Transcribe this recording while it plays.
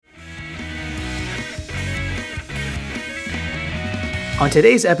On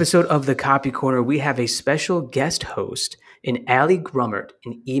today's episode of The Copy Corner, we have a special guest host in Allea Grummert,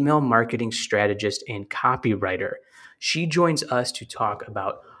 an email marketing strategist and copywriter. She joins us to talk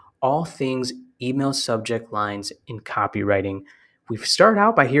about all things email subject lines in copywriting. We've started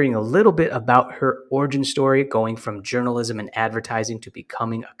out by hearing a little bit about her origin story, going from journalism and advertising to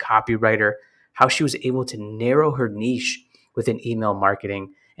becoming a copywriter, how she was able to narrow her niche within email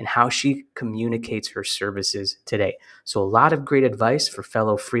marketing, and how she communicates her services today. So a lot of great advice for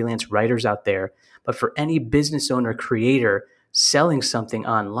fellow freelance writers out there, but for any business owner, creator selling something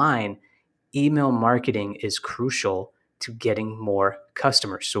online, email marketing is crucial to getting more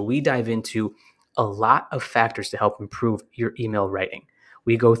customers. So we dive into a lot of factors to help improve your email writing.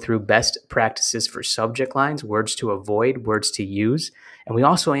 We go through best practices for subject lines, words to avoid, words to use, and we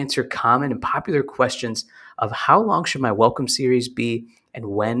also answer common and popular questions of how long should my welcome series be and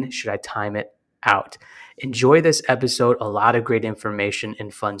when should I time it out. Enjoy this episode, a lot of great information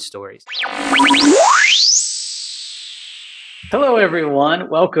and fun stories. Hello, everyone.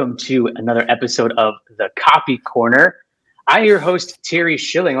 Welcome to another episode of The Copy Corner. I'm your host, Terry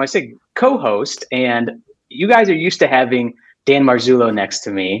Schilling. I say co-host, and you guys are used to having Dan Marzullo next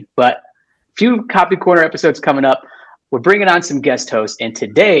to me, but a few Copy Corner episodes coming up. We're bringing on some guest hosts, and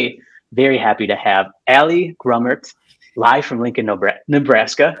today, very happy to have Allea Grummert, live from Lincoln,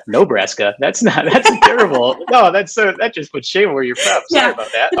 Nebraska. That's terrible. No, that just puts shame where you're from. Sorry about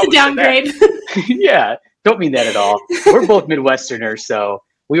that. It's a downgrade. Yeah, don't mean that at all. We're both Midwesterners, so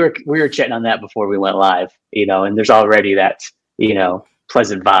we were chatting on that before we went live, and there's already that,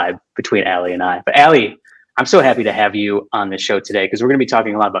 pleasant vibe between Allea and I. But Allea, I'm so happy to have you on the show today because we're going to be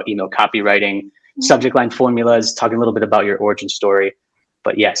talking a lot about email copywriting, subject line formulas, talking a little bit about your origin story.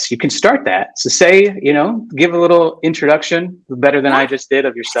 But yes, you can start that. So say, give a little introduction, better than I just did,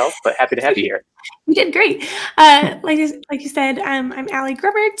 of yourself, but happy to have you here. You did great. Like you said, I'm Allea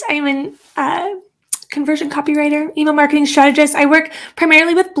Grummert. I'm a conversion copywriter, email marketing strategist. I work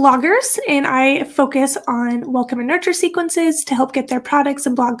primarily with bloggers, and I focus on welcome and nurture sequences to help get their products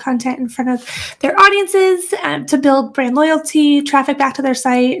and blog content in front of their audiences, to build brand loyalty, traffic back to their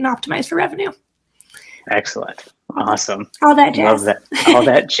site, and optimize for revenue. Excellent. Awesome. All that jazz. Love that. All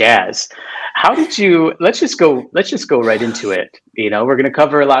that jazz. How did you, let's just go right into it. We're going to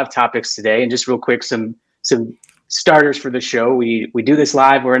cover a lot of topics today, and just real quick, some starters for the show. We do this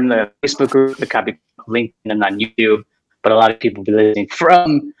live. We're in the Facebook group, the Copy link, and on YouTube, but a lot of people will be listening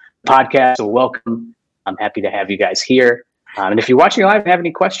from the podcast. So welcome. I'm happy to have you guys here. And if you're watching live and have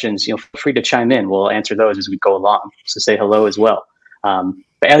any questions, feel free to chime in. We'll answer those as we go along. So say hello as well.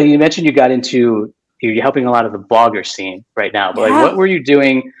 But Allea, you mentioned you got into, you're helping a lot of the blogger scene right now, but what were you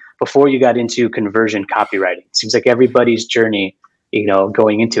doing before you got into conversion copywriting? It seems like everybody's journey,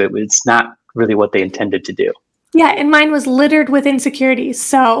 going into it, it's not really what they intended to do. Yeah, and mine was littered with insecurities.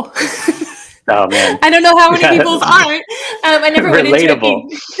 So, oh man, I don't know how many people's aren't. I never went into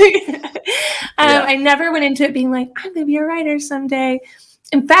it. I never went into it being like, I'm going to be a writer someday.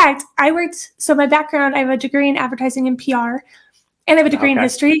 In fact, so my background, I have a degree in advertising and PR. And I have a degree in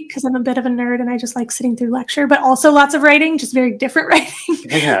history because I'm a bit of a nerd and I just like sitting through lecture, but also lots of writing, just very different writing.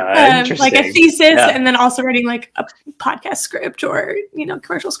 Yeah, interesting. Like a thesis and then also writing like a podcast script or,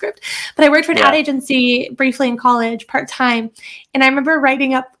 commercial script. But I worked for an ad agency briefly in college, part-time. And I remember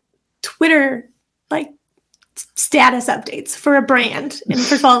writing up Twitter, like status updates for a brand. And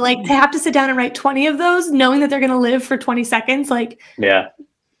first of all, like to have to sit down and write 20 of those, knowing that they're going to live for 20 seconds,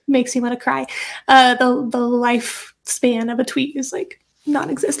 makes me want to cry. The lifespan of a tweet is like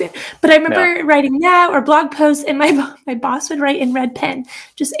non-existent. But I remember writing that or blog posts, and my boss would write in red pen,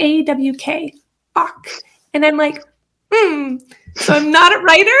 just AWK, awk. And I'm like, so I'm not a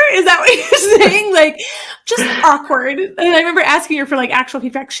writer? Is that what you're saying? Like, just awkward. And I remember asking her for like actual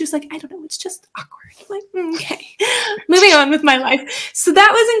feedback. She's like, I don't know, it's just awkward. I'm like, okay. Moving on with my life. So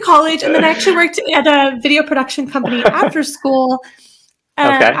that was in college. And then I actually worked at a video production company after school.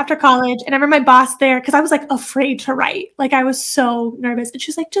 After college, and I remember my boss there because I was like afraid to write. Like I was so nervous, and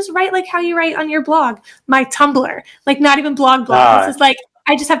she's like, "Just write like how you write on your blog, my Tumblr, like not even blog. This is like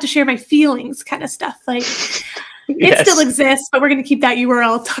I just have to share my feelings, kind of stuff. Like it still exists, but we're gonna keep that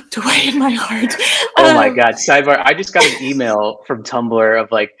URL tucked away in my heart." Oh my God! Sidebar: I just got an email from Tumblr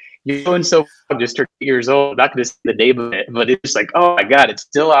of like, "You're doing so just 8 years old." I'm not gonna say the name of it, but it's like, oh my God, it's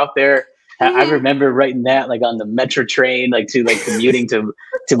still out there. I remember writing that like on the metro train, like to like commuting to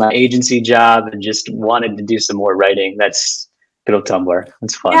my agency job, and just wanted to do some more writing. That's good old Tumblr.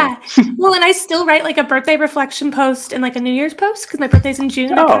 That's fun. Yeah. Well, and I still write like a birthday reflection post and like a New Year's post because my birthday's in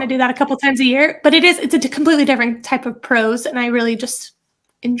June. I kind of do that a couple times a year, but it's a completely different type of prose, and I really just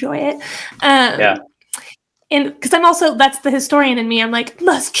enjoy it. And because I'm also, that's the historian in me. I'm like,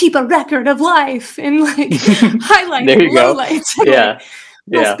 must keep a record of life and like highlights, lowlights. Yeah.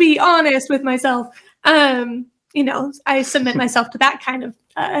 Must be honest with myself. You know, I submit myself to that kind of,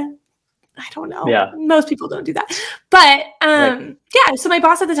 I don't know. Yeah. Most people don't do that. But yeah, so my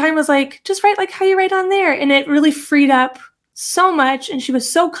boss at the time was like, just write like how you write on there. And it really freed up so much. And she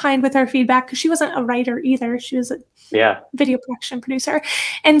was so kind with her feedback because she wasn't a writer either. She was a video production producer.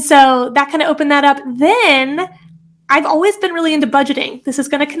 And so that kind of opened that up. Then I've always been really into budgeting. This is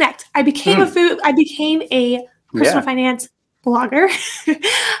going to connect. I became a personal finance blogger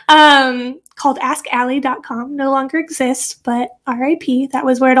called askallea.com. No longer exists, but RIP. That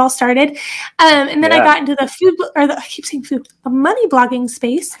was where it all started. And then I got into the money blogging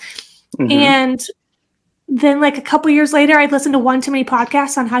space. And then like a couple years later, I'd listened to one too many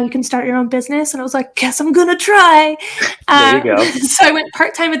podcasts on how you can start your own business. And I was like, guess I'm going to try. There you go. So I went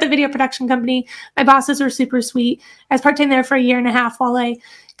part-time at the video production company. My bosses were super sweet. I was part-time there for a year and a half while I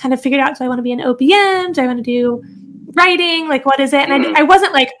kind of figured out, do I want to be an OPM? Do I want to do writing? Like, what is it? And I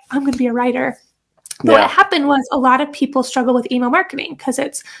wasn't like, I'm going to be a writer. But what happened was a lot of people struggle with email marketing because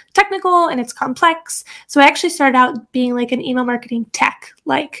it's technical and it's complex. So I actually started out being like an email marketing tech,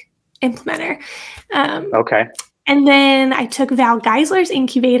 like implementer. And then I took Val Geisler's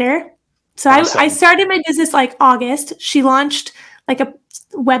incubator. So I started my business like August. She launched like a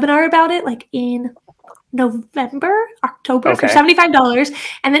webinar about it like in October for $75.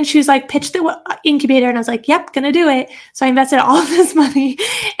 And then she was like, pitch the incubator. And I was like, yep, gonna do it. So I invested all of this money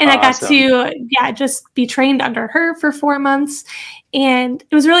and I got to, just be trained under her for 4 months. And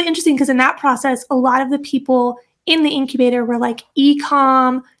it was really interesting because in that process, a lot of the people in the incubator were like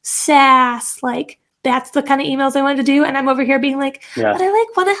e-com, SaaS, like that's the kind of emails I wanted to do. And I'm over here being like, but I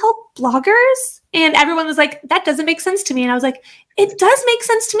like want to help bloggers. And everyone was like, that doesn't make sense to me. And I was like, it does make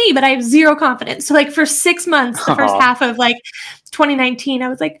sense to me, but I have zero confidence. So like for 6 months, the first half of like 2019, I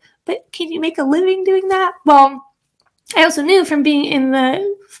was like, but can you make a living doing that? Well, I also knew from being in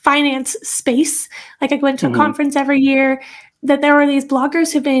the finance space, like I went to a conference every year, that there were these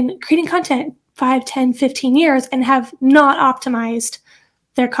bloggers who've been creating content 5, 10, 15 years and have not optimized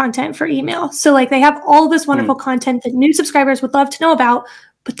their content for email. So like they have all this wonderful content that new subscribers would love to know about,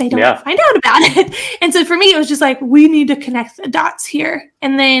 but they don't find out about it. And so for me, it was just like, we need to connect the dots here.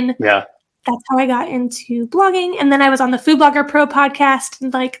 And then that's how I got into blogging. And then I was on the Food Blogger Pro podcast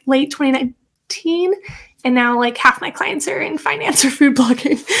in like late 2019. And now like half my clients are in finance or food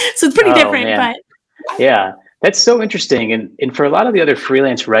blogging. So it's pretty different, but that's so interesting. And for a lot of the other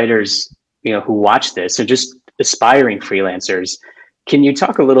freelance writers, you know, who watch this, or just aspiring freelancers, can you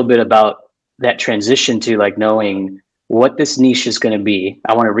talk a little bit about that transition to like knowing what this niche is going to be?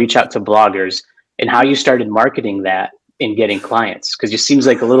 I want to reach out to bloggers, and how you started marketing that and getting clients. Because it seems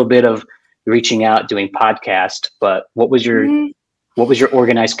like a little bit of reaching out, doing podcast, but what was your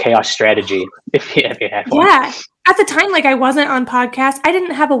organized chaos strategy if you had one? Yeah. At the time, like I wasn't on podcasts. I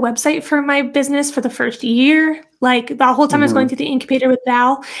didn't have a website for my business for the first year. Like the whole time I was going through the incubator with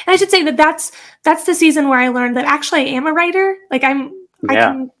Val. And I should say that that's the season where I learned that actually I am a writer. Like I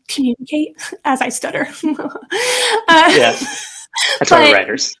can communicate as I stutter. That's all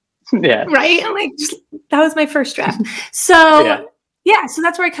writers. Right. And like that was my first draft. So so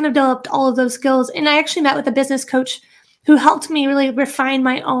that's where I kind of developed all of those skills. And I actually met with a business coach who helped me really refine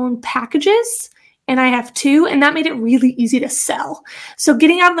my own packages. And I have 2, and that made it really easy to sell. So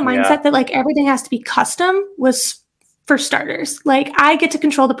getting out of the mindset that like everything has to be custom was for starters. Like I get to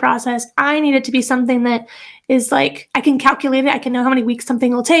control the process. I need it to be something that is like, I can calculate it. I can know how many weeks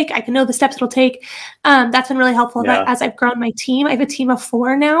something will take. I can know the steps it'll take. That's been really helpful. That as I've grown my team, I have a team of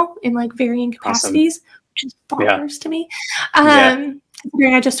 4 now in like varying capacities, which is bonkers to me.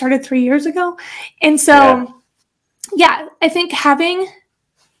 I just started 3 years ago. And so, I think having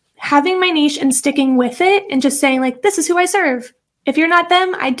my niche and sticking with it and just saying like, this is who I serve. If you're not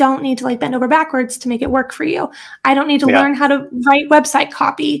them, I don't need to like bend over backwards to make it work for you. I don't need to learn how to write website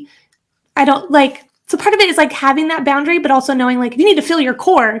copy. I don't like, so part of it is like having that boundary, but also knowing like, if you need to fill your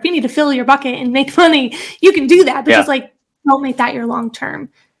core, if you need to fill your bucket and make money, you can do that, but just like, don't make that your long-term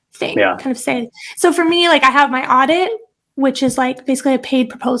thing. Kind of say. So for me, like I have my audit, which is like basically a paid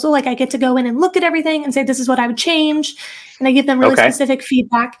proposal. Like I get to go in and look at everything and say, this is what I would change. And I give them really specific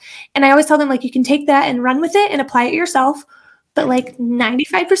feedback. And I always tell them like, you can take that and run with it and apply it yourself. But like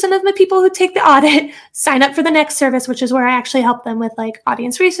 95% of the people who take the audit sign up for the next service, which is where I actually help them with like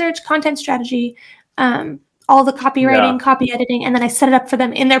audience research, content strategy, all the copywriting, copy editing. And then I set it up for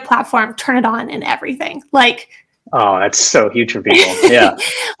them in their platform, turn it on and everything. Like, oh, that's so huge for people. Yeah.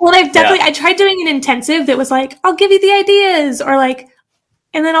 Well, I tried doing an intensive that was like, I'll give you the ideas or like,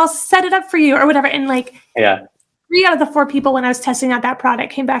 and then I'll set it up for you or whatever. And like, 3 out of the 4 people when I was testing out that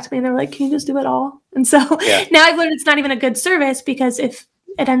product came back to me and they were like, can you just do it all? And so now I've learned it's not even a good service, because if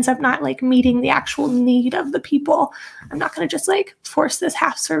it ends up not like meeting the actual need of the people, I'm not going to just like force this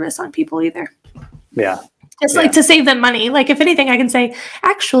half service on people either. Yeah. Just like to save them money. Like if anything, I can say,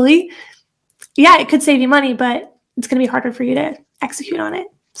 actually, yeah, it could save you money, but it's going to be harder for you to execute on it.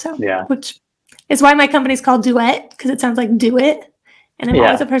 So, which is why my company's called Duet, because it sounds like do it. And I'm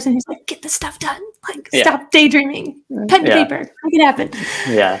always a person who's like, get this stuff done. Like, stop daydreaming. Pen and paper. Make it happen.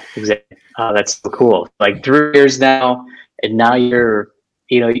 Yeah, exactly. Oh, that's so cool. Like 3 years now, and now you're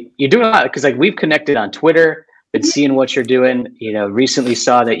doing a lot, because like we've connected on Twitter, been seeing what you're doing. Recently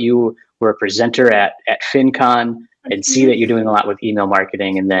saw that you were a presenter at FinCon, and see that you're doing a lot with email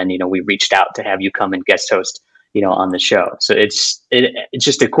marketing. And then, we reached out to have you come and guest host, on the show. So it's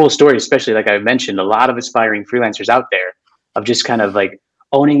just a cool story, especially like I mentioned, a lot of aspiring freelancers out there of just kind of like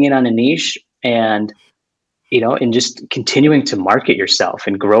owning in on a niche and, and just continuing to market yourself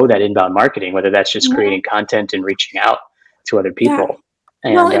and grow that inbound marketing, whether that's just creating content and reaching out to other people.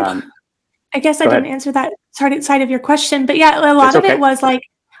 And, I guess I didn't answer that side of your question, but a lot of it was like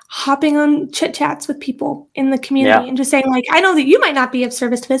hopping on chit chats with people in the community and just saying like, I know that you might not be of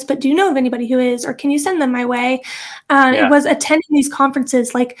service to this, but do you know of anybody who is, or can you send them my way? It was attending these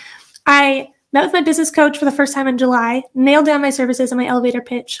conferences. Like I met with my business coach for the first time in July, nailed down my services and my elevator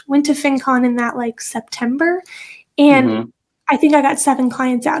pitch, went to FinCon in that like September. And I think I got 7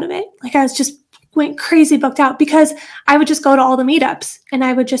 clients out of it. Like I was just went crazy booked out, because I would just go to all the meetups and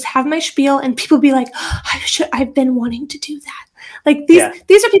I would just have my spiel and people would be like, I've been wanting to do that. Like these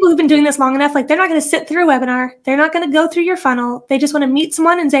are people who've been doing this long enough. Like they're not going to sit through a webinar. They're not going to go through your funnel. They just want to meet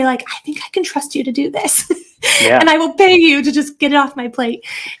someone and say like, I think I can trust you to do this. And I will pay you to just get it off my plate.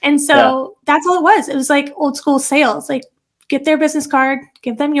 And so that's all it was. It was like old school sales, like get their business card,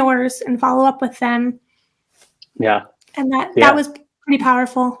 give them yours and follow up with them. Yeah. And that was pretty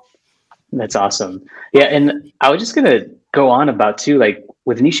powerful. That's awesome. Yeah. And I was just going to go on about too, like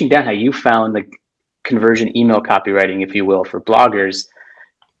with niching down, how you found like conversion email copywriting, if you will, for bloggers.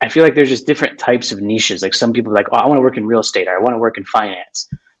 I feel like there's just different types of niches. Like some people are like, oh, I want to work in real estate, or I want to work in finance.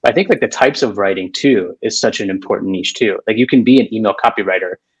 But I think like the types of writing too is such an important niche too. Like you can be an email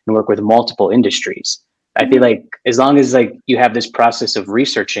copywriter and work with multiple industries. I feel like as long as like you have this process of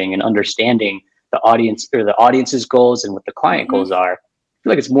researching and understanding the audience or the audience's goals and what the client goals are, I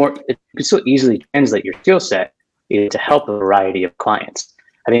feel like you can so easily translate your skill set to help a variety of clients.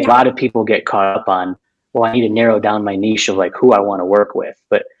 I think a lot of people get caught up on, well, I need to narrow down my niche of like who I want to work with.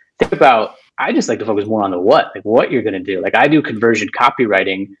 But think about, I just like to focus more on the what, like what you're going to do. Like I do conversion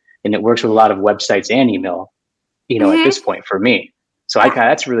copywriting and it works with a lot of websites and email, at this point for me. So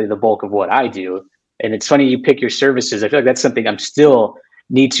that's really the bulk of what I do. And it's funny you pick your services. I feel like that's something I'm still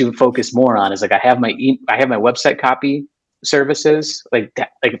need to focus more on, is like I have my website copy services, like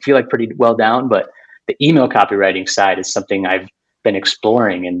that, like I feel like pretty well down, but the email copywriting side is something I've been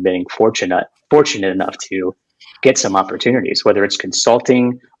exploring and been fortunate enough to get some opportunities, whether it's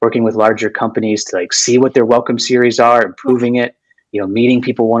consulting, working with larger companies to like see what their welcome series are, improving it, meeting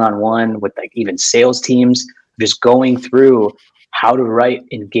people one-on-one with like even sales teams, just going through how to write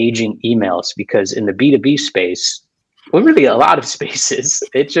engaging emails. Because in the B2B space, well, really a lot of spaces,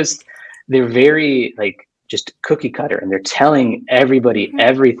 they're very like just cookie cutter and they're telling everybody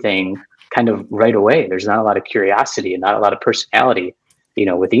everything kind of right away. There's not a lot of curiosity and not a lot of personality,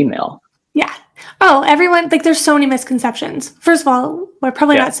 with email. Yeah. Oh, everyone, like there's so many misconceptions. First of all, we're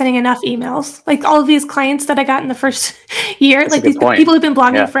probably not sending enough emails. Like all of these clients that I got in the first year, That's like these people who've been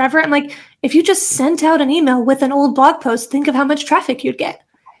blogging forever. I'm like, if you just sent out an email with an old blog post, think of how much traffic you'd get.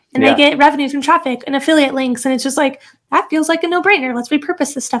 And they get revenues from traffic and affiliate links. And it's just like, that feels like a no-brainer. Let's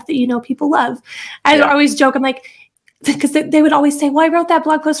repurpose the stuff that people love. I always joke, I'm like, because they would always say, well, I wrote that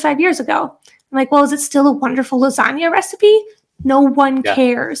blog post 5 years ago. I'm like, well, is it still a wonderful lasagna recipe? No one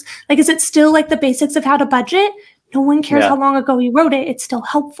cares. Like, is it still like the basics of how to budget? No one cares how long ago you wrote it. It's still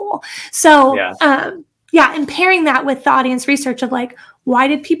helpful. So, and pairing that with the audience research of like, why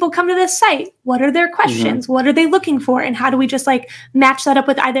did people come to this site? What are their questions? What are they looking for? And how do we just like match that up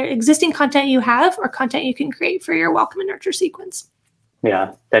with either existing content you have or content you can create for your welcome and nurture sequence?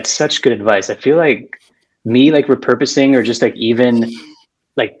 Yeah, that's such good advice. I feel like me like repurposing or just like even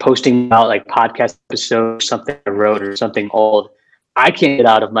like posting about like podcast episodes or something I wrote or something old, I can't get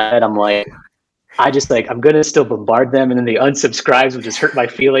out of my head. I'm like, I'm going to still bombard them. And then the unsubscribes will just hurt my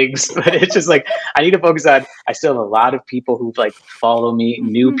feelings. But it's just like, I need to focus on, I still have a lot of people who like follow me,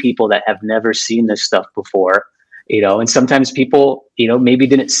 new people that have never seen this stuff before, and sometimes people, maybe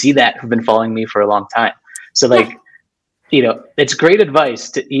didn't see that who've been following me for a long time. So like, it's great advice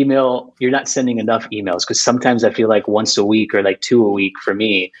to email. You're not sending enough emails, because sometimes I feel like once a week or like 2 a week for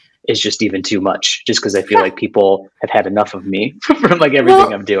me is just even too much, just because I feel like people have had enough of me from like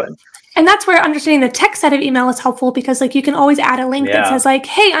everything I'm doing. And that's where understanding the tech side of email is helpful, because like you can always add a link that says like,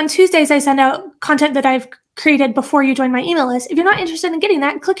 hey, on Tuesdays, I send out content that I've created before you join my email list. If you're not interested in getting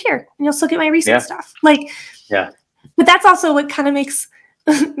that, click here and you'll still get my recent stuff. Like, but that's also what kind of makes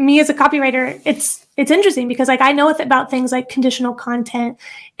me as a copywriter, it's interesting, because like I know about things like conditional content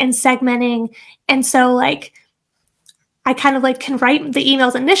and segmenting. And so like, I kind of like can write the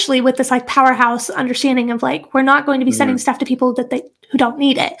emails initially with this like powerhouse understanding of like, we're not going to be sending stuff to people who don't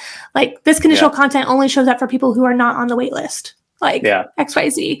need it. Like this conditional content only shows up for people who are not on the wait list, like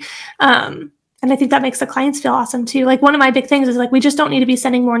XYZ. And I think that makes the clients feel awesome too. Like one of my big things is like, we just don't need to be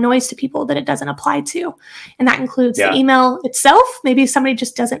sending more noise to people that it doesn't apply to. And that includes the email itself. Maybe somebody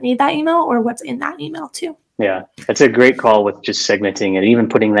just doesn't need that email, or what's in that email too. Yeah. That's a great call with just segmenting and even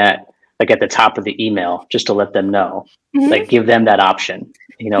putting that like at the top of the email, just to let them know, like give them that option,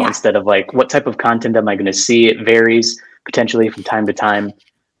 instead of like, what type of content am I going to see? It varies potentially from time to time.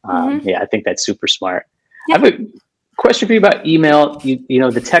 I think that's super smart. I have a question for you about email,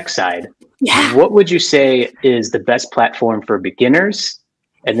 the tech side. What would you say is the best platform for beginners?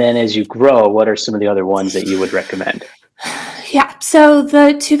 And then as you grow, what are some of the other ones that you would recommend? Yeah. So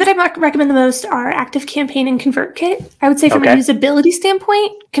the two that I recommend the most are ActiveCampaign and ConvertKit. I would say from a usability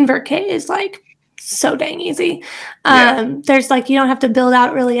standpoint, ConvertKit is like so dang easy. There's like, you don't have to build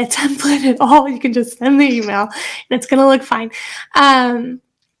out really a template at all. You can just send the email and it's going to look fine. I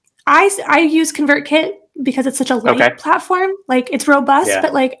use ConvertKit because it's such a light platform. Like it's robust,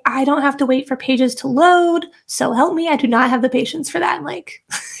 but like I don't have to wait for pages to load. So help me, I do not have the patience for that. Like,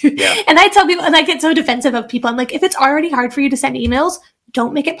 and I tell people, and I get so defensive of people. I'm like, if it's already hard for you to send emails,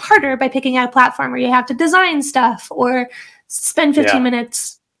 don't make it harder by picking out a platform where you have to design stuff or spend 15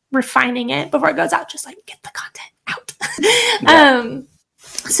 minutes refining it before it goes out. Just like get the content out.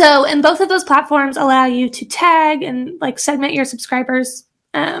 So, and both of those platforms allow you to tag and like segment your subscribers.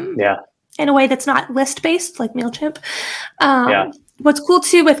 In a way that's not list-based, like MailChimp. What's cool,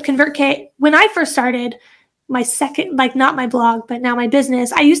 too, with ConvertKit, when I first started my second, like not my blog, but now my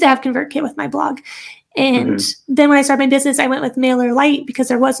business, I used to have ConvertKit with my blog. And then when I started my business, I went with MailerLite because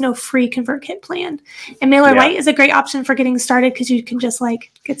there was no free ConvertKit plan. And MailerLite is a great option for getting started because you can just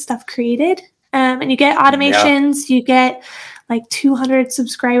like get stuff created. And you get automations, you get like 200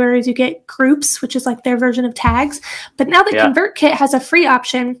 subscribers, you get groups, which is like their version of tags. But now that ConvertKit has a free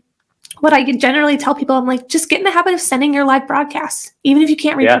option, what I generally tell people, I'm like, just get in the habit of sending your live broadcasts. Even if you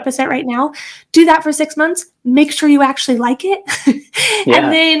can't repurpose it right now, do that for 6 months. Make sure you actually like it.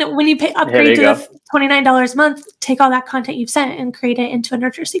 And then when you upgrade to the $29 a month, take all that content you've sent and create it into a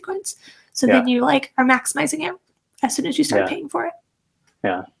nurture sequence. So then you like are maximizing it as soon as you start paying for it.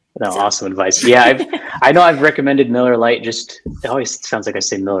 Awesome advice. I know I've recommended MailerLite. It always sounds like I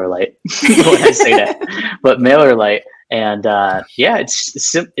say MailerLite when I say that, but MailerLite. And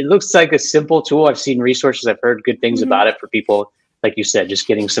it looks like a simple tool. I've seen resources. I've heard good things about it for people, like you said, just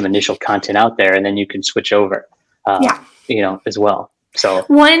getting some initial content out there, and then you can switch over, as well. So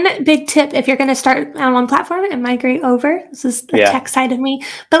one big tip, if you're going to start on one platform and migrate over, this is the tech side of me,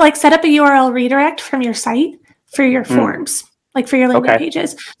 but like set up a URL redirect from your site for your forms, like for your landing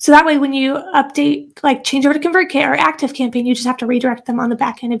pages. So that way, when you update, like change over to ConvertKit or ActiveCampaign, you just have to redirect them on the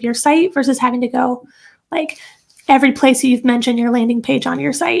back end of your site versus having to go like every place you've mentioned your landing page on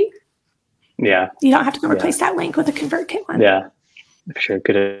your site. You don't have to go replace that link with a ConvertKit one. For sure.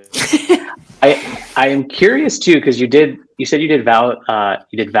 Good. I am curious too, because you said you did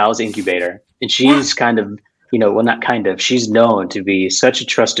Val's incubator, and she's kind of, she's known to be such a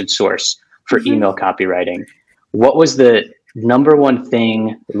trusted source for email copywriting. What was the number one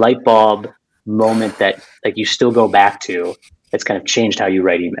thing, light bulb moment that like you still go back to that's kind of changed how you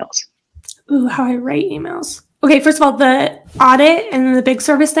write emails? Ooh, how I write emails. Okay, first of all, the audit and the big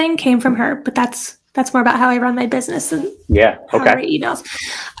service thing came from her, but that's more about how I run my business and how I write emails.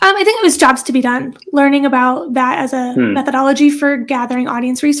 I think it was jobs to be done, learning about that as a methodology for gathering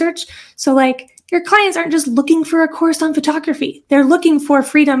audience research. So like your clients aren't just looking for a course on photography. They're looking for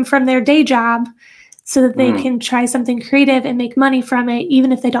freedom from their day job so that they can try something creative and make money from it,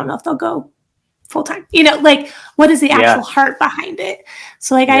 even if they don't know if they'll go full time. Like what is the actual heart behind it?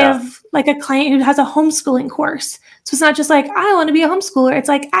 So like I have like a client who has a homeschooling course. So it's not just like, I want to be a homeschooler. It's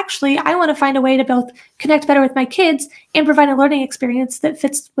like, actually, I want to find a way to both connect better with my kids and provide a learning experience that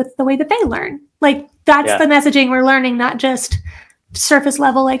fits with the way that they learn. Like that's the messaging we're learning, not just surface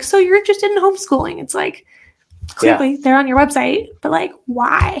level. Like, so you're interested in homeschooling. It's like, clearly they're on your website, but like,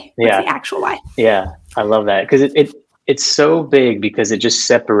 why? What's the actual why? I love that. Because it's so big because it just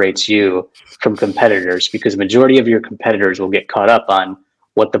separates you from competitors, because majority of your competitors will get caught up on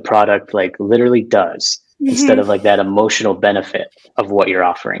what the product like literally does instead of like that emotional benefit of what you're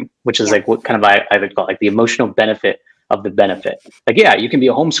offering, which is like what kind of I would call like the emotional benefit of the benefit. Like, yeah, you can be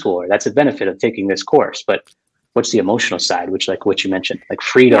a homeschooler. That's a benefit of taking this course, but what's the emotional side, which like what you mentioned, like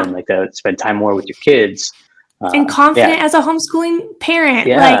freedom, like spend time more with your kids. And confident as a homeschooling parent.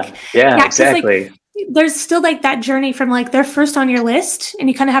 Exactly. Like, there's still like that journey from like they're first on your list, and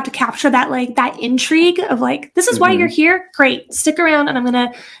you kind of have to capture that like that intrigue of like, this is why you're here. Great, stick around, and I'm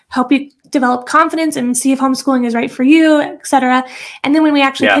gonna help you develop confidence and see if homeschooling is right for you, etc. And then when we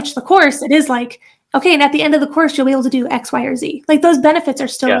actually pitch the course, it is like, okay, and at the end of the course, you'll be able to do X, Y, or Z. Like those benefits are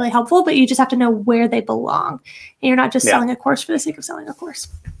still really helpful, but you just have to know where they belong, and you're not just selling a course for the sake of selling a course.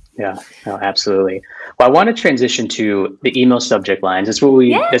 Yeah, no, absolutely. Well, I want to transition to the email subject lines. That's what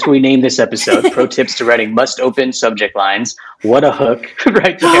we named this episode. Pro tips to writing must open subject lines. What a hook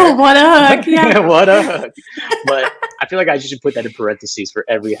right there. Oh, what a hook. Yeah. What a hook. But I feel like I should put that in parentheses for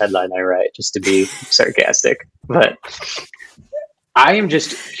every headline I write, just to be sarcastic. But I am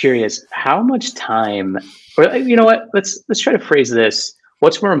just curious, how much time, or you know what, let's try to phrase this.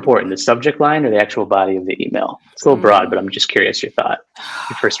 What's more important, the subject line or the actual body of the email? It's a little broad, but I'm just curious your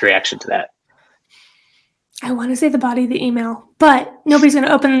first reaction to that. I want to say the body of the email, but nobody's going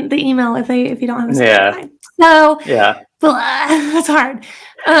to open the email if you don't have a subject line. So that's hard.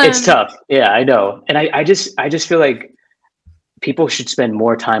 It's tough. Yeah, I know. And I just feel like people should spend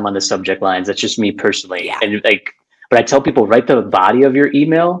more time on the subject lines. That's just me personally. Yeah. And like, but I tell people, write the body of your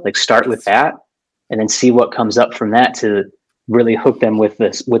email, like start with that and then see what comes up from that to really hook them with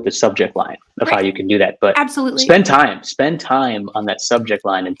the subject line of how you can do that. But absolutely spend time on that subject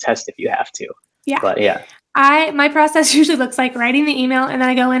line and test if you have to. Yeah. But yeah. My process usually looks like writing the email, and then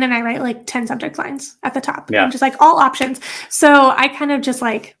I go in and I write like 10 subject lines at the top. Yeah. Just like all options. So I kind of just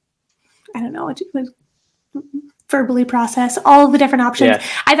like, I don't know, verbally process all of the different options. Yeah.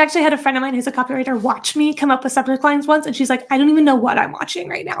 I've actually had a friend of mine who's a copywriter watch me come up with subject lines once, and she's like, I don't even know what I'm watching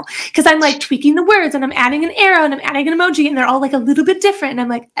right now, because I'm like tweaking the words and I'm adding an arrow and I'm adding an emoji, and they're all like a little bit different, and I'm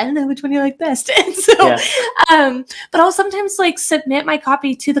like, I don't know which one you like best. And so but I'll sometimes like submit my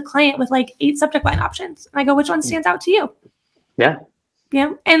copy to the client with like 8 subject line options, and I go, which one stands out to you?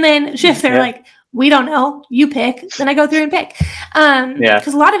 And then if they're like, we don't know, you pick, then I go through and pick,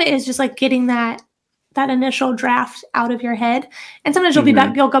 because a lot of it is just like getting that initial draft out of your head. And sometimes you'll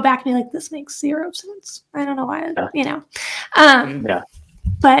you'll go back and be like, this makes 0 sense. I don't know why,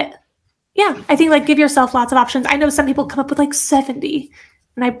 But yeah, I think like give yourself lots of options. I know some people come up with like 70,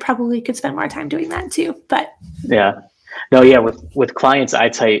 and I probably could spend more time doing that too. But with clients, I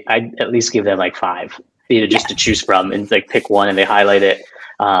at least give them like 5, just to choose from, and like pick one and they highlight it.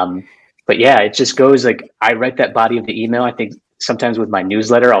 But yeah, it just goes like, I write that body of the email. I think sometimes with my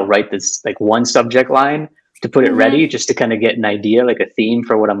newsletter, I'll write this like one subject line to put it ready, just to kind of get an idea, like a theme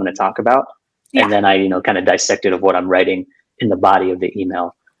for what I'm going to talk about. And then I, kind of dissect it of what I'm writing in the body of the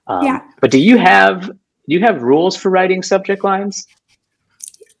email. But do you have rules for writing subject lines?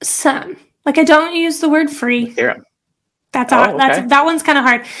 Some, like, I don't use the word free. That's okay. That one's kind of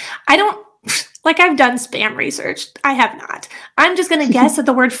hard. I don't, like, I've done spam research. I have not. I'm just going to guess that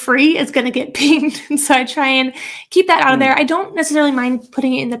the word free is going to get pinged. And so I try and keep that out of there. I don't necessarily mind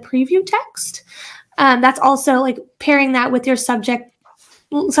putting it in the preview text. That's also like pairing that with your subject.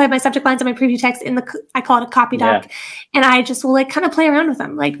 So I have my subject lines and my preview text I call it a copy doc. And I just will like kind of play around with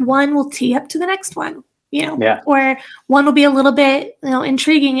them. Like one will tee up to the next one, or one will be a little bit,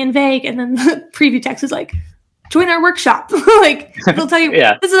 intriguing and vague. And then the preview text is like, join our workshop. Like, they'll tell you,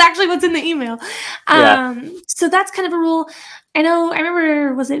 this is actually what's in the email. So that's kind of a rule. I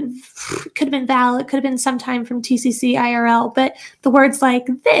remember, it could have been Val, it could have been sometime from TCC IRL, but the words like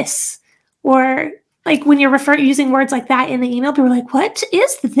this, or like when you're using words like that in the email, people are like, what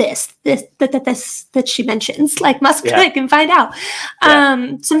is this that she mentions? Like, must click and find out.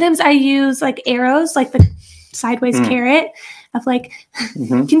 Sometimes I use like arrows, like the sideways carrot, of like,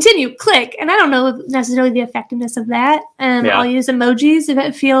 continue, click. And I don't know necessarily the effectiveness of that. I'll use emojis if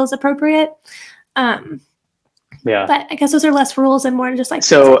it feels appropriate. But I guess those are less rules and more just like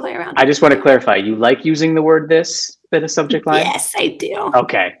so play around. I just want to clarify, you like using the word this in a subject line? Yes, I do.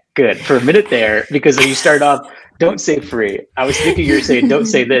 Okay, good. For a minute there, because when you start off, don't say free. I was thinking you were saying don't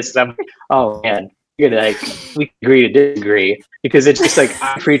say this. And I'm like, oh man, you're like, we agree to disagree, because it's just like,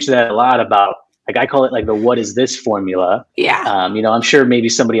 I preach that a lot about. Like, I call it like the what is this formula. I'm sure maybe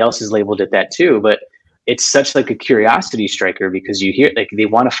somebody else has labeled it that too, but it's such like a curiosity striker, because you hear like they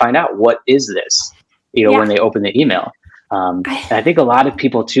want to find out what is this, when they open the email. And I think a lot of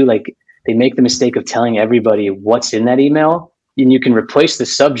people too, like they make the mistake of telling everybody what's in that email, and you can replace the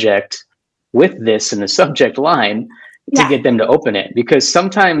subject with this in the subject line to get them to open it. Because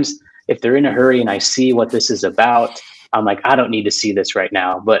sometimes if they're in a hurry and I see what this is about, I'm like, I don't need to see this right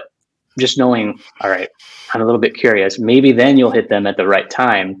now. But just knowing, all right, I'm a little bit curious, maybe then you'll hit them at the right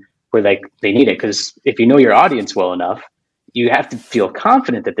time where like they need it. Because if you know your audience well enough, you have to feel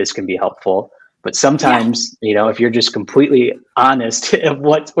confident that this can be helpful. But sometimes, if you're just completely honest of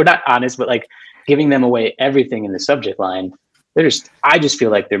or not honest, but like giving them away everything in the subject line, I just feel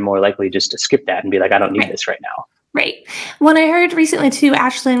like they're more likely just to skip that and be like, I don't need this right now. Right. When I heard recently too,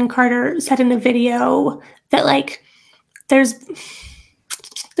 Ashlyn Carter said in a video that like there's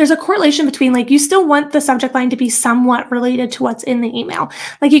a correlation between like you still want the subject line to be somewhat related to what's in the email.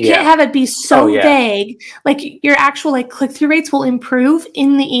 Like you can't have it be so vague. Like your actual like click-through rates will improve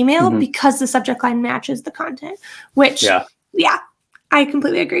in the email because the subject line matches the content, which I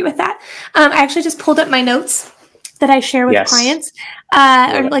completely agree with that. I actually just pulled up my notes that I share with clients,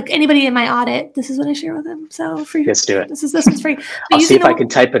 or like anybody in my audit. This is what I share with them. So free. Let's do it. This one's free. I'll see if I can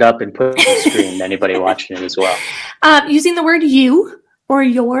type it up and put it on the screen to anybody watching it as well. Using the word you or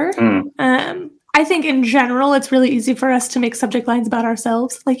your. I think in general, it's really easy for us to make subject lines about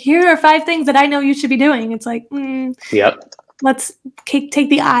ourselves. Like, here are 5 things that I know you should be doing. It's like, let's take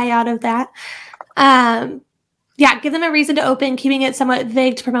the I out of that. Give them a reason to open, keeping it somewhat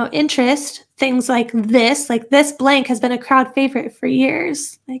vague to promote interest. Things like this blank has been a crowd favorite for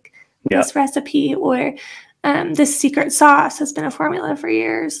years. Like this recipe or this secret sauce has been a formula for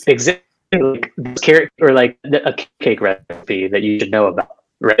years. Exactly. Like this carrot or like a cake recipe that you should know about,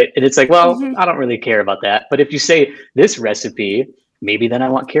 right? And it's like, well, I don't really care about that. But if you say this recipe, maybe then I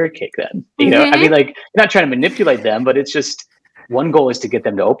want carrot cake then. You know, I mean, like, you're not trying to manipulate them, but it's just one goal is to get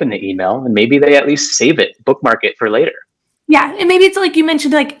them to open the email, and maybe they at least save it, bookmark it for later. Yeah, and maybe it's like you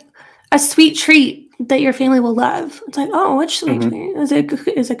mentioned, like a sweet treat that your family will love. It's like, oh, which sweet treat? Is it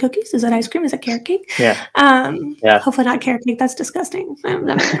cookies? Is it ice cream? Is it carrot cake? Hopefully not carrot cake. That's disgusting.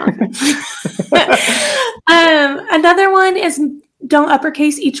 Another one is don't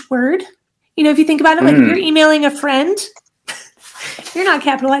uppercase each word. You know, if you think about it, like if you're emailing a friend, you're not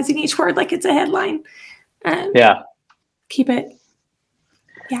capitalizing each word like it's a headline. Keep it.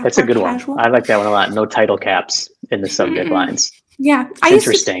 Yeah, that's a good one. I like that one a lot. No title caps in the subject lines. Yeah. It's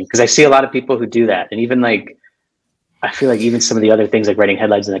interesting because I see a lot of people who do that. And even like, I feel like even some of the other things like writing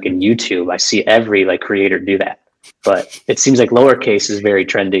headlines like in YouTube, I see every like creator do that. But it seems like lowercase is very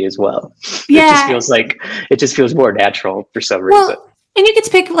trendy as well. Yeah. It just feels more natural for some reason. And you get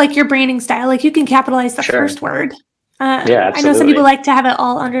to pick like your branding style. Like you can capitalize the first word. Absolutely. I know some people like to have it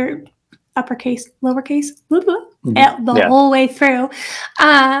all under uppercase, lowercase, the whole way through.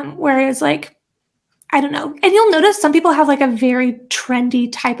 Whereas like, I don't know. And you'll notice some people have like a very trendy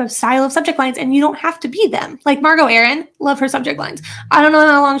type of style of subject lines, and you don't have to be them. Like Margot Aaron, love her subject lines. I don't know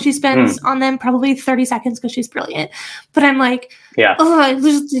how long she spends on them, probably 30 seconds because she's brilliant. But I'm like,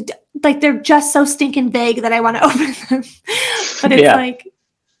 like they're just so stinking vague that I want to open them. But it's like,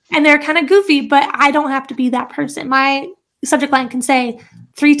 and they're kind of goofy, but I don't have to be that person. My subject line can say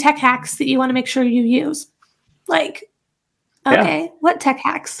 3 tech hacks that you want to make sure you use. Like, okay, what tech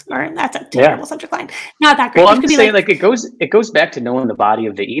hacks? Or that's a terrible subject line. Not that great. Well, I'm just saying, like it goes back to knowing the body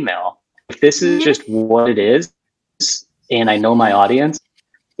of the email. If this is just what it is, and I know my audience,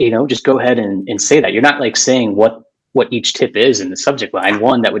 just go ahead and say that. You're not like saying what each tip is in the subject line.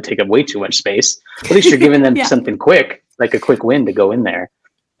 One, that would take up way too much space. At least you're giving them something quick, like a quick win to go in there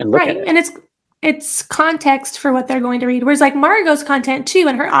and look at it. And it's context for what they're going to read. Whereas like Margot's content too,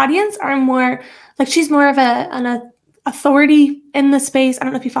 and her audience are more like, she's more of an authority in the space. I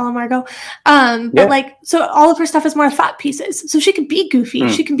don't know if you follow Margot. But like, so all of her stuff is more thought pieces. So she could be goofy.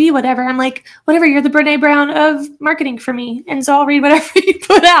 She can be whatever. I'm like, whatever, you're the Brene Brown of marketing for me. And so I'll read whatever you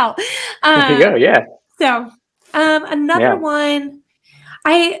put out. There you go. Yeah. So another one,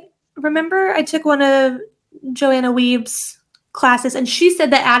 I remember I took one of Joanna Weeb's classes, and she said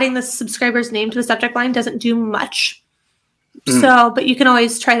that adding the subscriber's name to the subject line doesn't do much. So, but you can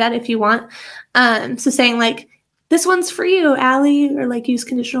always try that if you want. So saying like, this one's for you, Allie, or like use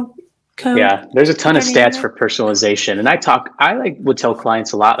conditional code. Yeah, there's a ton of stats for personalization. And I would tell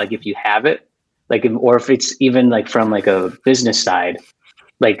clients a lot, like if you have it, like, or if it's even like from like a business side,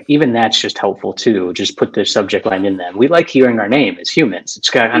 like even that's just helpful too. Just put the subject line in them. We like hearing our name as humans. It's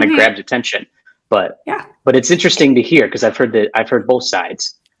kind of grabs attention. But it's interesting to hear because I've heard both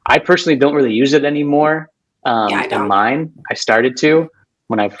sides. I personally don't really use it anymore. In mine, I started to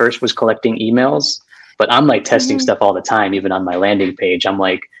when I first was collecting emails, but I'm like testing stuff all the time. Even on my landing page, I'm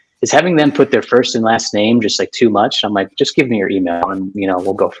like, is having them put their first and last name just like too much? I'm like, just give me your email and,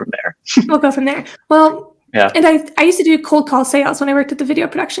 we'll go from there. We'll go from there. Well, yeah. And I used to do cold call sales when I worked at the video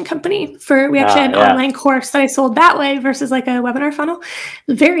production company. We actually had an online course that I sold that way versus like a webinar funnel.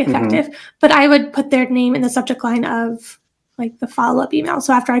 Very effective. But I would put their name in the subject line of like the follow-up email.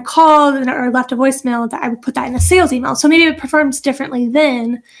 So after I called or left a voicemail, I would put that in a sales email. So maybe it performs differently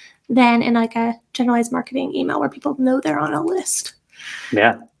than in like a generalized marketing email where people know they're on a list.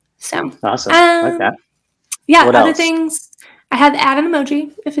 Yeah. So awesome. I like that. Yeah. What other else? Things, I have add an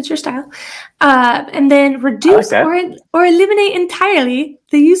emoji if it's your style. And then reduce or eliminate entirely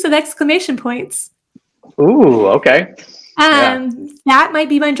the use of exclamation points. Ooh, okay. That might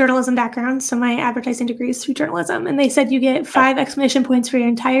be my journalism background. So my advertising degree is through journalism. And they said you get 5 exclamation points for your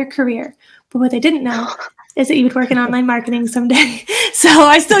entire career. But what they didn't know is that you would work in online marketing someday. So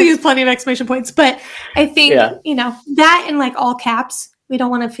I still use plenty of exclamation points. But I think, that in like all caps, we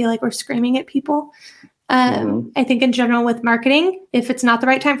don't want to feel like we're screaming at people. I think in general with marketing, if it's not the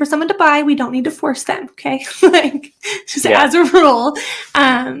right time for someone to buy, we don't need to force them. Okay. Like just as a rule.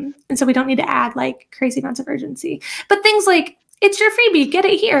 And so we don't need to add like crazy amounts of urgency, but things like it's your freebie, get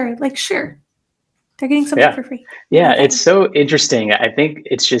it here. Like, sure. They're getting something for free. Yeah. It's so interesting. I think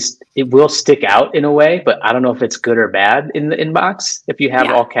it's just, it will stick out in a way, but I don't know if it's good or bad in the inbox if you have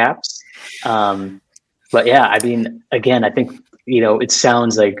all caps. But yeah, I mean, again, I think, it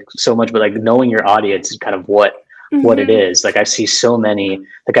sounds like so much, but like knowing your audience is kind of what it is. Like I see so many,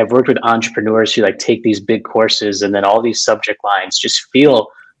 like I've worked with entrepreneurs who like take these big courses and then all these subject lines just feel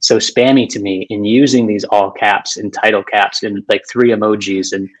so spammy to me in using these all caps and title caps and like 3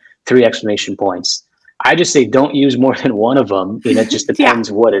 emojis and 3 exclamation points. I just say, don't use more than one of them. It just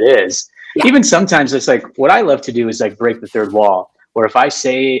depends what it is. Yeah. Even sometimes it's like, what I love to do is like break the third wall, where if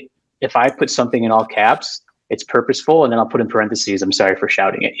I put something in all caps, it's purposeful, and then I'll put in parentheses, I'm sorry for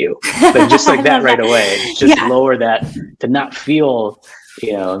shouting at you. But just like that right away, just lower that to not feel,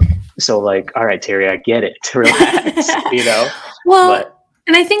 so like, all right, Terry, I get it. Relax, Well,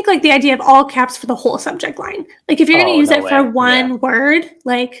 and I think like the idea of all caps for the whole subject line, like if you're going to use it for one word,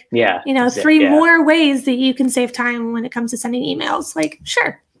 like, 3 more ways that you can save time when it comes to sending emails, like,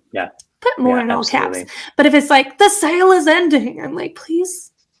 sure. Yeah. Put more in all caps. But if it's like, the sale is ending, I'm like,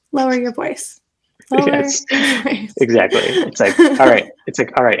 please lower your voice. Yes, exactly. It's like, all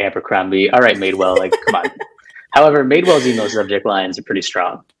right, Abercrombie. All right, Madewell. Like, come on. However, Madewell's email subject lines are pretty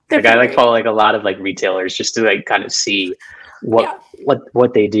strong. Like I like follow like a lot of like retailers just to like kind of see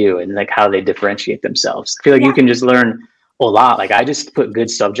what they do and like how they differentiate themselves. I feel like you can just learn a lot. Like I just put good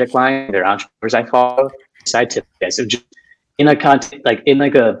subject line. They're entrepreneurs I follow. Side tip, guys. So just in a content, like in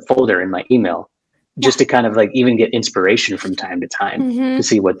like a folder in my email, just to kind of like even get inspiration from time to time to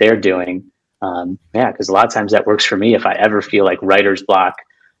see what they're doing. Because a lot of times that works for me if I ever feel like writer's block,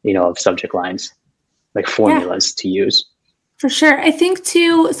 of subject lines, like formulas to use. For sure. I think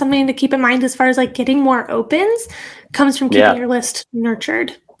too, something to keep in mind as far as like getting more opens comes from keeping your list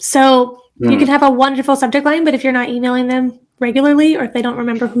nurtured. So you can have a wonderful subject line, but if you're not emailing them regularly, or if they don't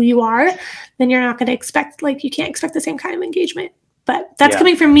remember who you are, then you're not going to expect, like, you can't expect the same kind of engagement. But that's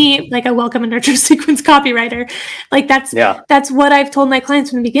coming from me, like a welcome and nurture sequence copywriter. Like that's what I've told my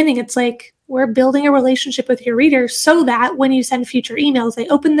clients from the beginning. It's like, we're building a relationship with your readers so that when you send future emails, they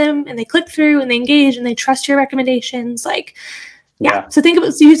open them and they click through and they engage and they trust your recommendations. Like, So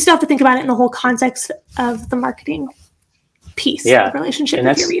you still have to think about it in the whole context of the marketing piece of relationship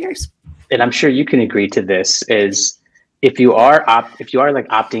with your readers. And I'm sure you can agree to this, is if you are like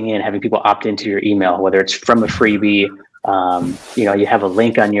opting in, having people opt into your email, whether it's from a freebie, you have a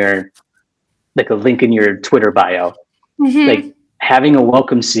link on your, like a link in your Twitter bio, like having a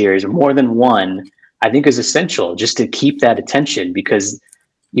welcome series or more than one, I think is essential just to keep that attention, because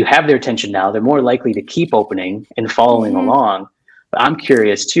you have their attention now. They're more likely to keep opening and following along. But I'm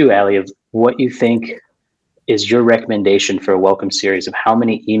curious too, Allea, of what you think is your recommendation for a welcome series, of how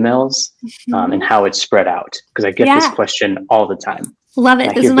many emails and how it's spread out. Because I get this question all the time. Love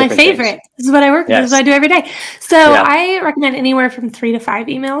it. This is my favorite. Things. This is what I work with. This is what I do every day. So I recommend anywhere from 3 to 5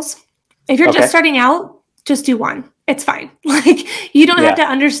 emails. If you're just starting out, just do 1. It's fine. Like, you don't have to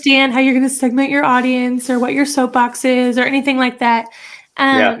understand how you're going to segment your audience or what your soapbox is or anything like that.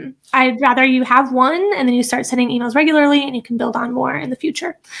 I'd rather you have 1 and then you start sending emails regularly and you can build on more in the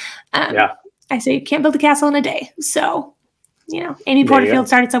future. I say you can't build a castle in a day. So, Amy Porterfield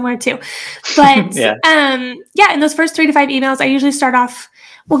started somewhere too. But in those first 3 to 5 emails, I usually start off.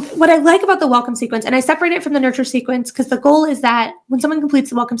 Well, what I like about the welcome sequence, and I separate it from the nurture sequence, because the goal is that when someone completes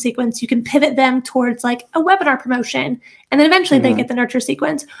the welcome sequence, you can pivot them towards like a webinar promotion, and then eventually they get the nurture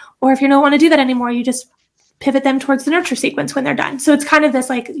sequence. Or if you don't want to do that anymore, you just pivot them towards the nurture sequence when they're done. So it's kind of this,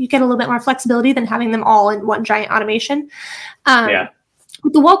 like, you get a little bit more flexibility than having them all in one giant automation.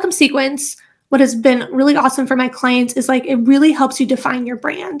 With the welcome sequence, what has been really awesome for my clients is like, it really helps you define your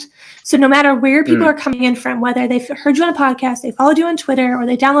brand. So no matter where people are coming in from, whether they've heard you on a podcast, they followed you on Twitter, or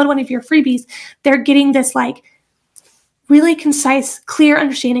they download one of your freebies, they're getting this like really concise, clear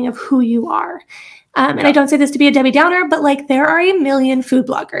understanding of who you are. And I don't say this to be a Debbie Downer, but like, there are a million food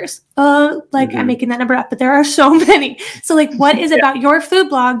bloggers. I'm making that number up, but there are so many. So like, what is about your food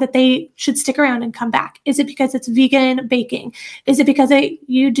blog that they should stick around and come back? Is it because it's vegan baking? Is it because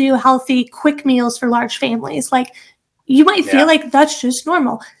you do healthy, quick meals for large families? Like, you might feel like that's just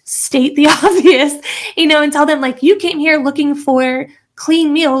normal. State the obvious, and tell them like, you came here looking for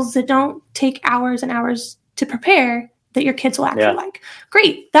clean meals that don't take hours and hours to prepare, that your kids will actually like.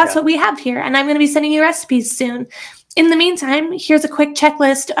 Great. That's what we have here. And I'm going to be sending you recipes soon. In the meantime, here's a quick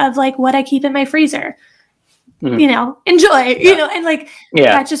checklist of like what I keep in my freezer, enjoy, and like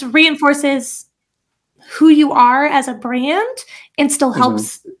that just reinforces who you are as a brand and still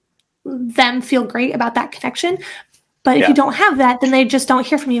helps them feel great about that connection. But if you don't have that, then they just don't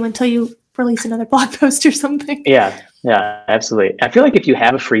hear from you until you release another blog post or something. Yeah, absolutely. I feel like if you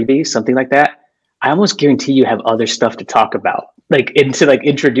have a freebie, something like that, I almost guarantee you have other stuff to talk about, like, and to like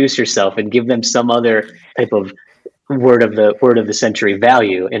introduce yourself and give them some other type of word of the century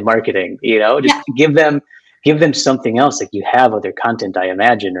value in marketing, just give them something else. Like, you have other content, I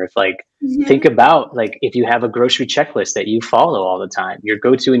imagine, or if like, think about like, if you have a grocery checklist that you follow all the time, your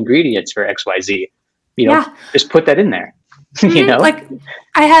go-to ingredients for XYZ, just put that in there. Like,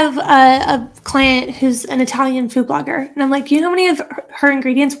 I have a client who's an Italian food blogger, and I'm like, how many of her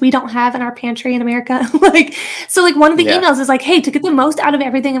ingredients we don't have in our pantry in America? So one of the emails is like, hey, to get the most out of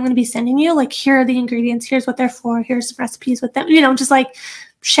everything I'm going to be sending you, like, here are the ingredients, here's what they're for, here's some recipes with them, just like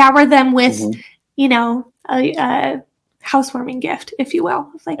shower them with, a housewarming gift, if you will.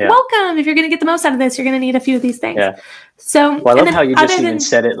 It's like, welcome. If you're going to get the most out of this, you're going to need a few of these things. Yeah. So, I love how you just even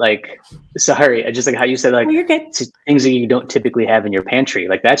said it. Like, sorry, I just like how you said, like, you're good. Things that you don't typically have in your pantry.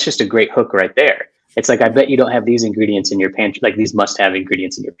 Like, that's just a great hook right there. It's like, I bet you don't have these ingredients in your pantry, like these must-have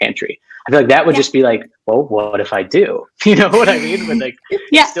ingredients in your pantry. I feel like that would just be like, well, what if I do? You know what I mean? But like,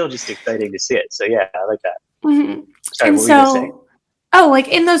 it's still just exciting to see it. So yeah, I like that. Sorry, and what were you gonna say? Oh, like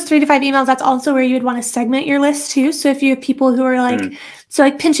in those 3 to 5 emails, that's also where you would want to segment your list too. So if you have people who are like, so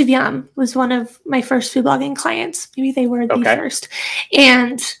like Pinch of Yum was one of my first food blogging clients. Maybe they were the first.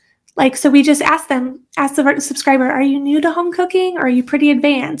 And like, so we just ask the subscriber, are you new to home cooking or are you pretty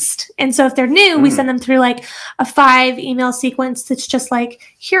advanced? And so if they're new, we send them through like a 5 email sequence that's just like,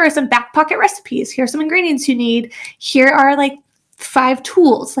 here are some back pocket recipes. Here are some ingredients you need. Here are like 5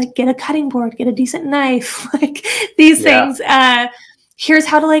 tools, like get a cutting board, get a decent knife, like these things. Here's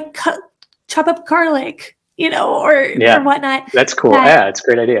how to like chop up garlic, or whatnot. That's cool. It's a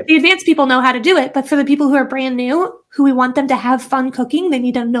great idea. The advanced people know how to do it, but for the people who are brand new, who we want them to have fun cooking, they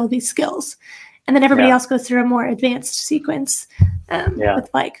need to know these skills. And then everybody else goes through a more advanced sequence with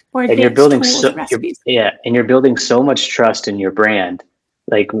like more advanced tools and recipes. And you're building so much trust in your brand,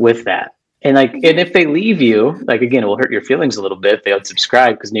 like with that. And like, and if they leave you, like, again, it will hurt your feelings a little bit if they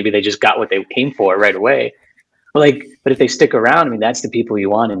unsubscribe because maybe they just got what they came for right away. But if they stick around, I mean, that's the people you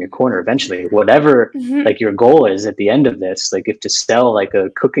want in your corner eventually. Whatever like your goal is at the end of this, like if to sell like a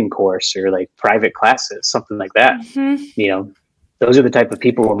cooking course or like private classes, something like that, those are the type of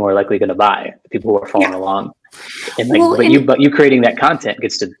people who are more likely going to buy. The people who are following along, and like, but you creating that content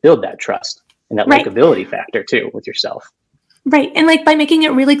gets to build that trust and that likability factor too with yourself. Right. And like by making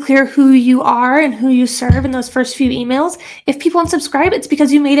it really clear who you are and who you serve in those first few emails, if people unsubscribe, it's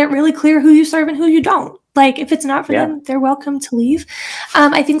because you made it really clear who you serve and who you don't. Like if it's not for them, they're welcome to leave.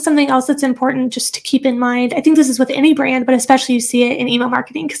 I think something else that's important just to keep in mind, I think this is with any brand, but especially you see it in email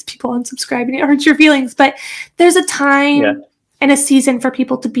marketing because people unsubscribe and it hurts your feelings. But there's a time and a season for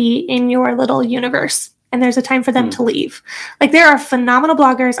people to be in your little universe. And there's a time for them to leave. Like there are phenomenal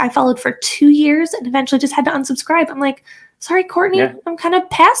bloggers I followed for 2 years and eventually just had to unsubscribe. I'm like, sorry, Courtney, I'm kind of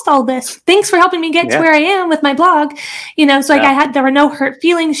past all this. Thanks for helping me get to where I am with my blog. So like there were no hurt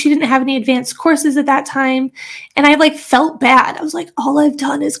feelings. She didn't have any advanced courses at that time. And I like felt bad. I was like, all I've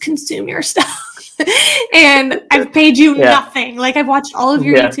done is consume your stuff. And I've paid you nothing. Like I've watched all of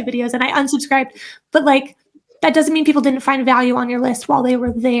your YouTube videos and I unsubscribed. But like, that doesn't mean people didn't find value on your list while they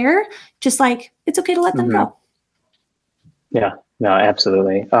were there. Just like, it's okay to let them go. Yeah, no,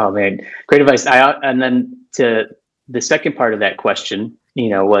 absolutely. Oh man, great advice. And then to the second part of that question,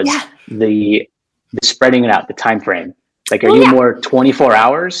 was the spreading it out, the time frame. Like, are you more 24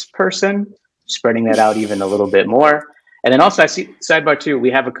 hours person, spreading that out even a little bit more? And then also I see sidebar too,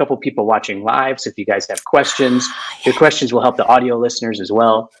 we have a couple people watching live. So if you guys have questions, your questions will help the audio listeners as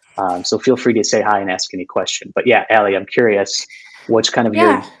well. So feel free to say hi and ask any question. But yeah, Allie, I'm curious, what's kind of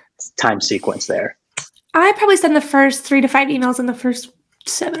your time sequence there? I probably send the first 3 to 5 emails in the first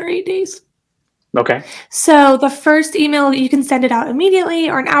 7 or 8 days. Okay. So the first email, you can send it out immediately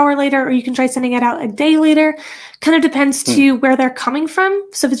or an hour later, or you can try sending it out a day later. Kind of depends to where they're coming from.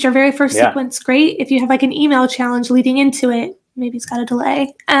 So if it's your very first sequence, great. If you have like an email challenge leading into it, maybe it's got a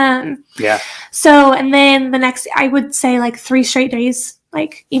delay. So, and then the next, I would say like 3 straight days,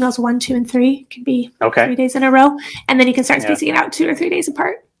 like emails 1, 2, and 3 could be 3 days in a row. And then you can start spacing it out 2 or 3 days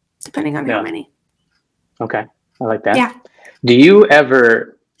apart, depending on how many. Okay. I like that. Yeah. Do you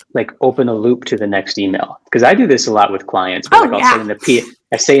ever like open a loop to the next email? Because I do this a lot with clients. But I'll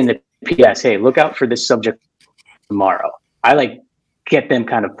say in the PS, hey, look out for this subject tomorrow. I like get them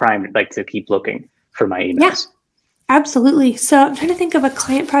kind of primed, like to keep looking for my emails. Yeah, absolutely. So I'm trying to think of a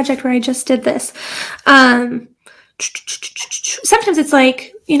client project where I just did this. Sometimes it's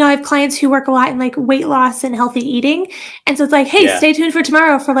like, I have clients who work a lot in like weight loss and healthy eating. And so it's like, hey, stay tuned for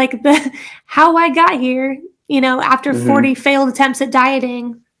tomorrow for like the how I got here, after 40 failed attempts at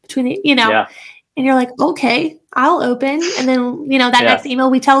dieting between the, and you're like, okay, I'll open. And then, that next email,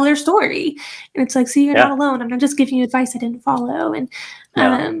 we tell their story. And it's like, see, you're not alone. I'm not just giving you advice I didn't follow. And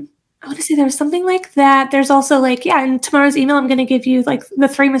I want to say there was something like that. There's also like, in tomorrow's email, I'm going to give you like the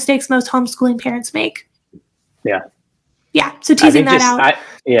 3 mistakes most homeschooling parents make. Yeah. Yeah. So teasing that out.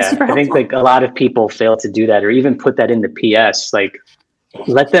 I think like a lot of people fail to do that or even put that in the PS, like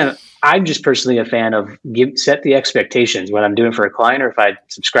let them. I'm just personally a fan of set the expectations when I'm doing for a client or if I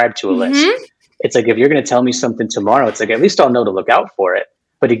subscribe to a list. It's like, if you're going to tell me something tomorrow, it's like, at least I'll know to look out for it.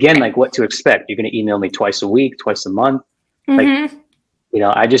 But again, like what to expect. You're going to email me twice a week, twice a month. Like,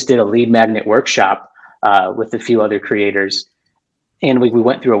 I just did a lead magnet workshop with a few other creators. And we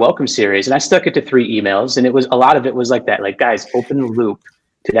went through a welcome series and I stuck it to 3 emails. And a lot of it was like that, like, guys, open the loop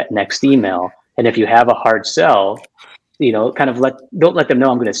to that next email. And if you have a hard sell, kind of don't let them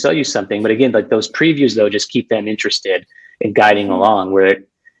know I'm going to sell you something. But again, like those previews though, just keep them interested in guiding along where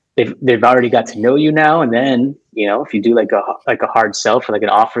they've already got to know you now. And then, if you do like a hard sell for like an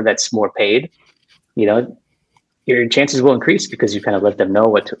offer that's more paid, your chances will increase because you kind of let them know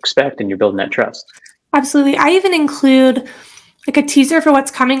what to expect and you're building that trust. Absolutely. I even include like a teaser for what's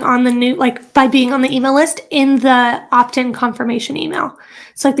coming on the new, like by being on the email list in the opt-in confirmation email.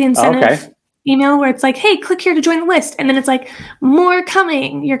 It's like the incentive email where it's like, hey, click here to join the list. And then it's like, more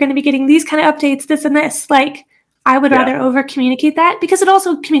coming. You're going to be getting these kind of updates, this and this. Like, I would rather over communicate that because it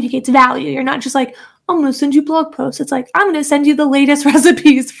also communicates value. You're not just like, I'm going to send you blog posts. It's like, I'm going to send you the latest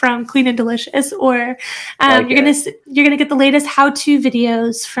recipes from Clean and Delicious, or you're going to get the latest how-to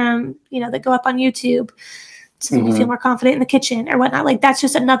videos from, that go up on YouTube. So you feel more confident in the kitchen or whatnot. Like that's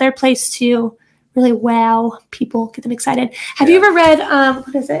just another place to really wow people, get them excited. Have you ever read,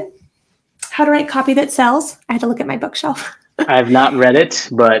 what is it? How to Write Copy That Sells? I had to look at my bookshelf. I've not read it,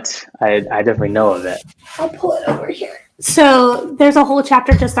 but I definitely know of it. I'll pull it over here. So there's a whole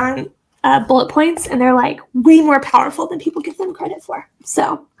chapter just on bullet points, and they're like way more powerful than people give them credit for.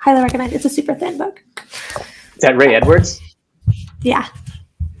 So highly recommend. It's a super thin book. Is that Ray Edwards? Yeah.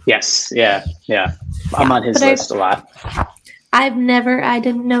 Yes. Yeah. I'm on his list a lot. I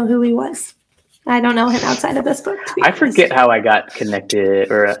didn't know who he was. I don't know him outside of this book. I forget how I got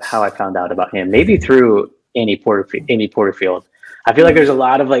connected or how I found out about him. Maybe through Amy Porterfield. I feel like there's a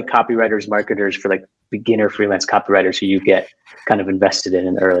lot of like copywriters, marketers for like beginner freelance copywriters who you get kind of invested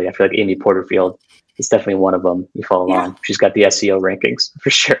in early. I feel like Amy Porterfield is definitely one of them. You follow along. She's got the SEO rankings for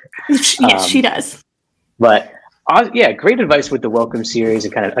sure. Yes, she does. But great advice with the welcome series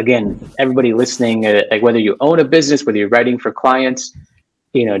and kind of, again, everybody listening, like whether you own a business, whether you're writing for clients,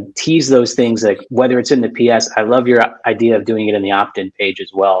 tease those things, like whether it's in the PS. I love your idea of doing it in the opt-in page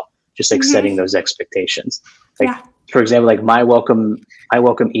as well. Just like setting those expectations. Like for example, like my welcome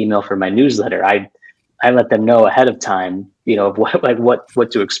email for my newsletter, I let them know ahead of time, of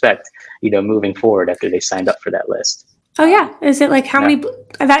what to expect, moving forward after they signed up for that list. Oh yeah. Is it like how many,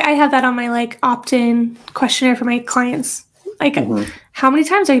 I have that on my like opt-in questionnaire for my clients. Like how many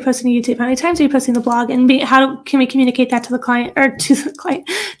times are you posting to YouTube? How many times are you posting the blog? And how can we communicate that to the client or to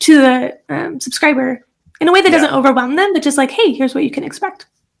the subscriber in a way that doesn't overwhelm them, but just like, hey, here's what you can expect.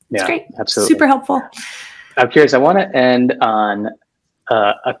 It's great. Absolutely. Super helpful. I'm curious. I want to end on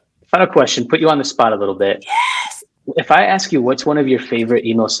a final question, put you on the spot a little bit. Yes. If I ask you what's one of your favorite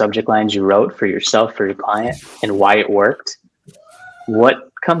email subject lines you wrote for yourself, for your client, and why it worked, what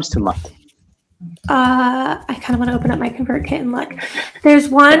comes to mind? I kind of want to open up my ConvertKit and look. There's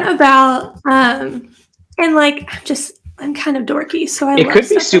one about, and like, just I'm kind of dorky, so I it love could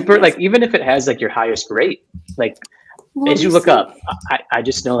be stuff super, like like, this. even if it has like your highest rate, like Well, as you look up, I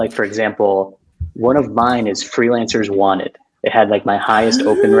just know, like, for example, one of mine is Freelancers Wanted. It had like my highest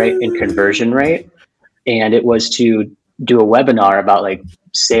open rate and conversion rate. And it was to do a webinar about like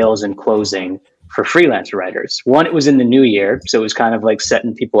sales and closing for freelance writers. One, it was in the new year, so it was kind of like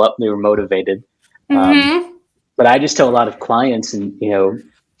setting people up. They were motivated. But I just tell a lot of clients, and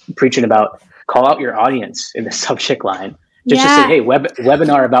preaching about, call out your audience in the subject line. Just to say, hey,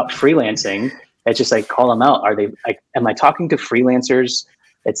 webinar about freelancing. It's just like, call them out. Are they like, am I talking to freelancers?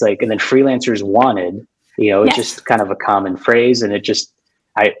 It's like, and then Freelancers Wanted. It's just kind of a common phrase, and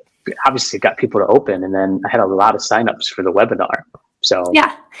I obviously got people to open, and then I had a lot of signups for the webinar. So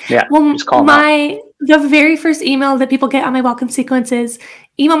well, just call them out. The very first email that people get on my welcome sequence is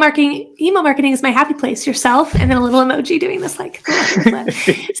email marketing is my happy place, yourself, and then a little emoji doing this like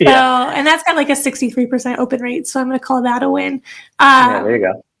so, and that's got like a 63% open rate, so I'm going to call that a win. There you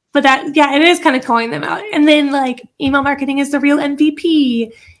go. But it is kind of calling them out. And then like email marketing is the real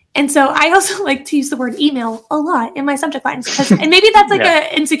MVP. And so I also like to use the word email a lot in my subject lines, and maybe that's like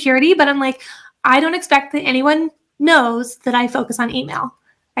a insecurity, but I'm like, I don't expect that anyone knows that I focus on email.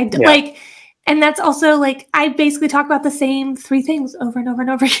 And that's also like, I basically talk about the same 3 things over and over and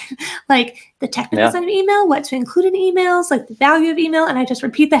over again, like the technical side of email, what to include in emails, like the value of email. And I just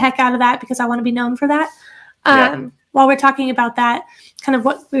repeat the heck out of that because I want to be known for that. While we're talking about that, kind of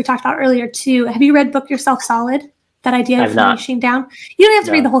what we talked about earlier too, have you read Book Yourself Solid? That idea of niching down. You don't have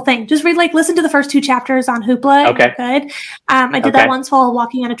to read the whole thing. Just listen to the first 2 chapters on Hoopla. Okay. Good. I did that once while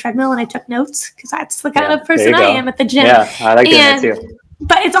walking on a treadmill, and I took notes because that's the kind of person I am at the gym. Yeah, I like doing that too.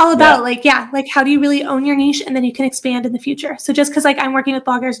 But it's all about how do you really own your niche, and then you can expand in the future. So just because I'm working with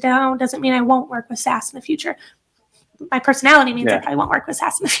bloggers now doesn't mean I won't work with SaaS in the future. My personality means I probably won't work with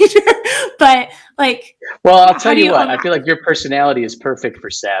SaaS in the future. But well, I'll tell you what, I feel like your personality is perfect for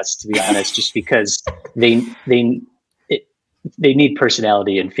SaaS, to be honest, just because they need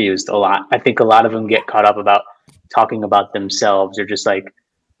personality infused a lot. I think a lot of them get caught up about talking about themselves, or just like,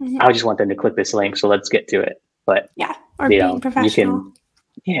 I just want them to click this link, so let's get to it. But or being professional.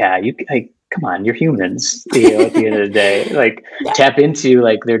 You come on, you're humans. At the end of the day, tap into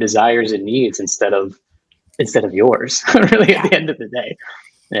their desires and needs instead of yours. Really, at the end of the day.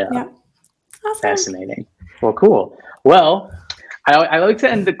 Yeah. Awesome. Fascinating. Well, cool. Well, I like to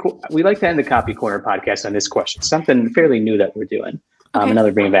end we like to end the Copy Corner podcast on this question, something fairly new that we're doing.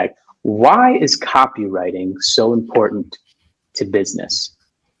 Another bring back. Why is copywriting so important to business?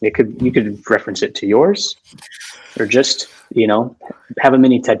 You could reference it to yours, or just have a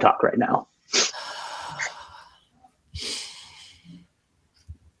mini TED Talk right now.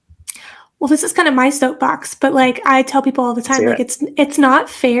 Well, this is kind of my soapbox, but I tell people all the time, it's not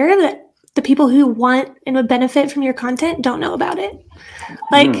fair that the people who want and would benefit from your content don't know about it.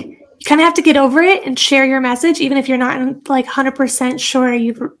 You kind of have to get over it and share your message, even if you're not 100% sure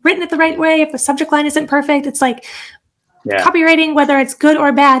you've written it the right way. If the subject line isn't perfect, it's copywriting, whether it's good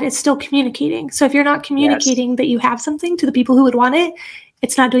or bad, it's still communicating. So if you're not communicating that you have something to the people who would want it,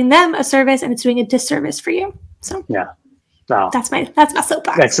 it's not doing them a service, and it's doing a disservice for you. So wow. That's my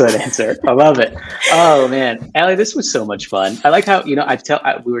soapbox. Excellent answer. I love it. Oh man, Allie, this was so much fun. I like how,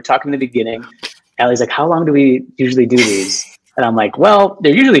 we were talking in the beginning. Allie's like, how long do we usually do these? And I'm like, well,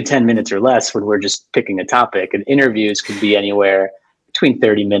 they're usually 10 minutes or less when we're just picking a topic, and interviews could be anywhere between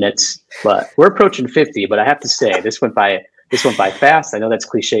 30 minutes, but we're approaching 50. But I have to say, this went by fast. I know that's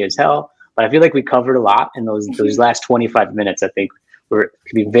cliche as hell, but I feel like we covered a lot in those last 25 minutes. I think could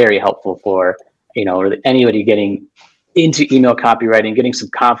be very helpful for, anybody getting into email copywriting, getting some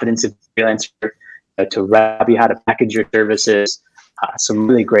confidence in freelancer, to wrap you how to package your services, some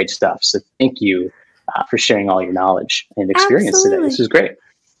really great stuff. So thank you for sharing all your knowledge and experience today. This is great.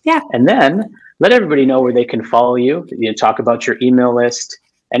 Yeah. And then let everybody know where they can follow you. Talk about your email list,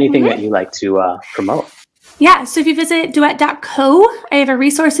 anything that you like to promote. Yeah, so if you visit duet.co, I have a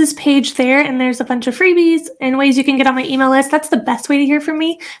resources page there, and there's a bunch of freebies and ways you can get on my email list. That's the best way to hear from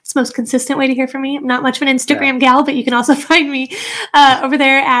me. It's the most consistent way to hear from me. I'm not much of an Instagram gal, but you can also find me over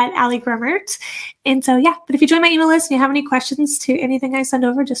there at Allea Grummert. And so, but if you join my email list and you have any questions to anything I send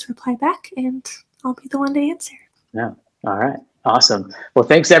over, just reply back, and I'll be the one to answer. Yeah. All right. Awesome. Well,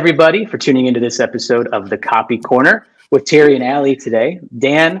 thanks everybody for tuning into this episode of the Copy Corner with Terry and Allea today.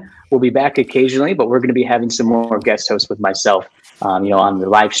 Dan will be back occasionally, but we're going to be having some more guest hosts with myself, on the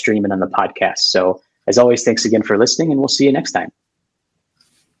live stream and on the podcast. So as always, thanks again for listening, and we'll see you next time.